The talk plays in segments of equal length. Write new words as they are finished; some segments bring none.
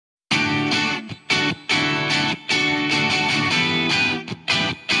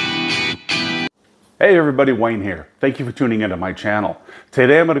Hey everybody, Wayne here. Thank you for tuning into my channel.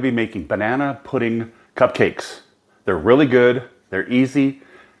 Today I'm going to be making banana pudding cupcakes. They're really good, they're easy.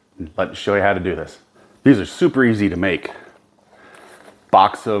 Let me show you how to do this. These are super easy to make.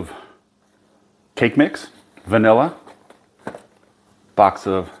 Box of cake mix, vanilla, box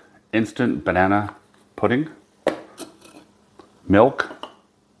of instant banana pudding, milk,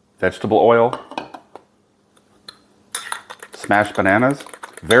 vegetable oil, smashed bananas,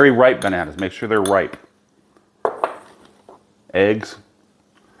 very ripe bananas, make sure they're ripe, eggs,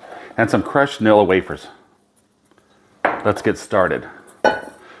 and some crushed vanilla wafers. Let's get started.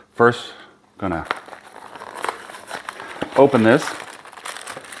 First, I'm gonna open this.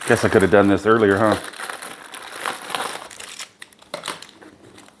 Guess I could have done this earlier, huh?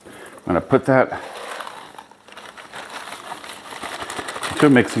 I'm gonna put that into a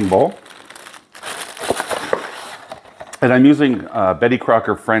mixing bowl. And I'm using Betty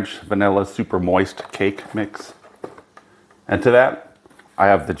Crocker French Vanilla Super Moist Cake Mix. And to that, I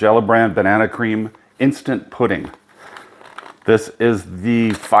have the Jello Brand Banana Cream Instant Pudding. This is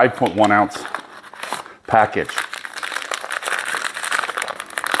the 5.1 ounce package.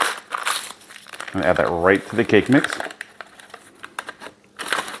 I'm gonna add that right to the cake mix.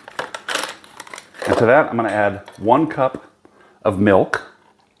 And to that, I'm gonna add 1 cup of milk,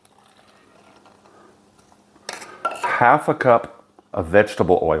 half a cup of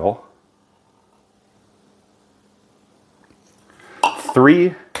vegetable oil,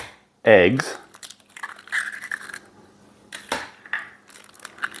 3 eggs,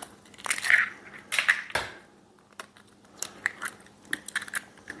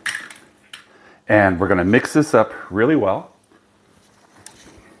 and we're going to mix this up really well.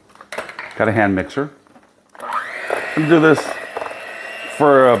 Got a hand mixer. I'm going to do this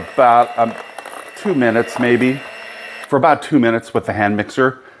for about 2 minutes maybe. For about 2 minutes with the hand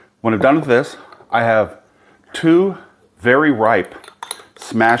mixer. When I'm done with this, I have 2 very ripe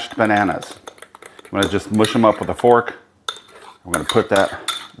smashed bananas. I'm going to just mush them up with a fork. I'm going to put that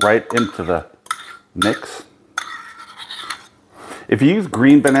right into the mix. If you use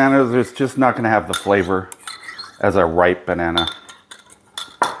green bananas, it's just not going to have the flavor as a ripe banana.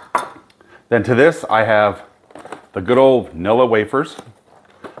 Then to this, I have the good old vanilla wafers,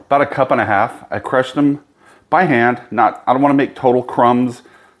 about 1.5 cups. I crushed them by hand. I don't want to make total crumbs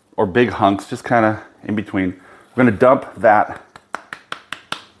or big hunks, just kind of in between. I'm going to dump that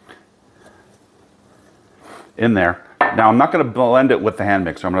in there. Now I'm not going to blend it with the hand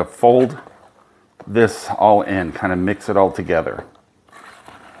mixer. I'm going to fold this all in, kind of mix it all together.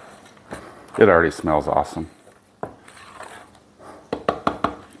 It already smells awesome.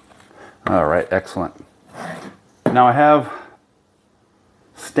 All right, excellent. Now I have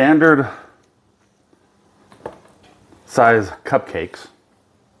standard size cupcakes.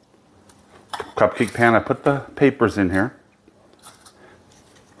 Cupcake pan, I put the papers in here.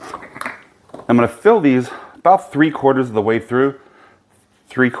 I'm going to fill these about 3/4 of the way through,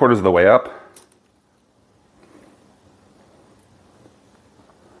 3/4 of the way up.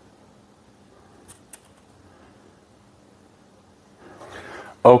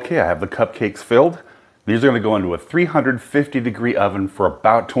 Okay, I have the cupcakes filled. These are going to go into a 350-degree oven for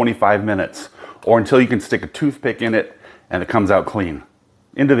about 25 minutes, or until you can stick a toothpick in it and it comes out clean.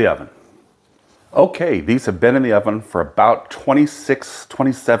 Into the oven. Okay, these have been in the oven for about 26,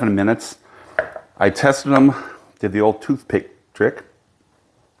 27 minutes. I tested them, did the old toothpick trick.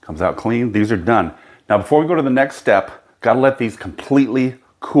 Comes out clean, these are done. Now before we go to the next step, gotta let these completely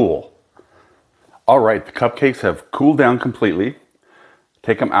cool. All right, the cupcakes have cooled down completely.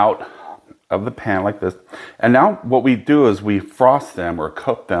 Take them out of the pan like this. And now what we do is we frost them or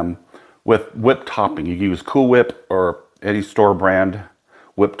coat them with whipped topping. You can use Cool Whip or any store brand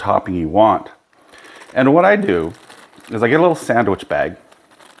whipped topping you want. And what I do is I get a little sandwich bag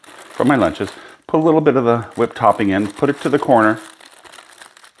from my lunches, put a little bit of the whipped topping in, put it to the corner,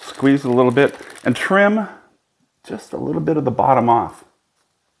 squeeze a little bit, and trim just a little bit of the bottom off.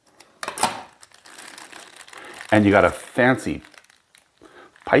 And you got a fancy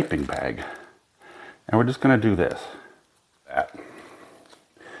piping bag. And we're just gonna do this.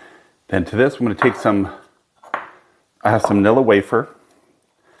 Then to this, I'm gonna take some, I have some vanilla wafer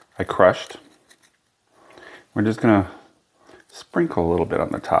I crushed. We're just gonna sprinkle a little bit on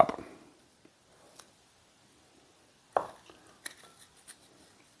the top.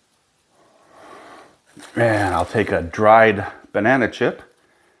 And I'll take a dried banana chip,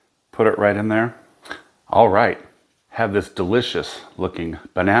 put it right in there. All right, have this delicious looking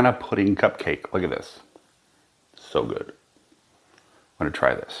banana pudding cupcake. Look at this, so good. I'm gonna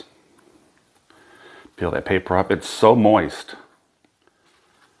try this. Peel that paper up, it's so moist.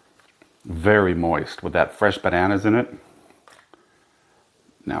 Very moist with that fresh bananas in it.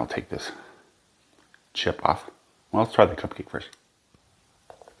 Now I'll take this chip off. Well, let's try the cupcake first.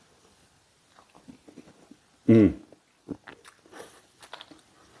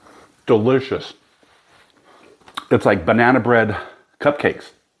 Delicious. It's like banana bread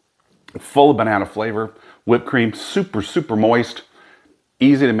cupcakes. Full of banana flavor, whipped cream, super, super moist,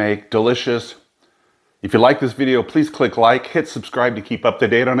 easy to make, delicious. If you like this video, please click like, hit subscribe to keep up to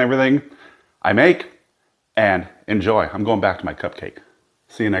date on everything I make, and enjoy. I'm going back to my cupcake.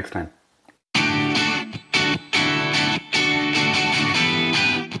 See you next time.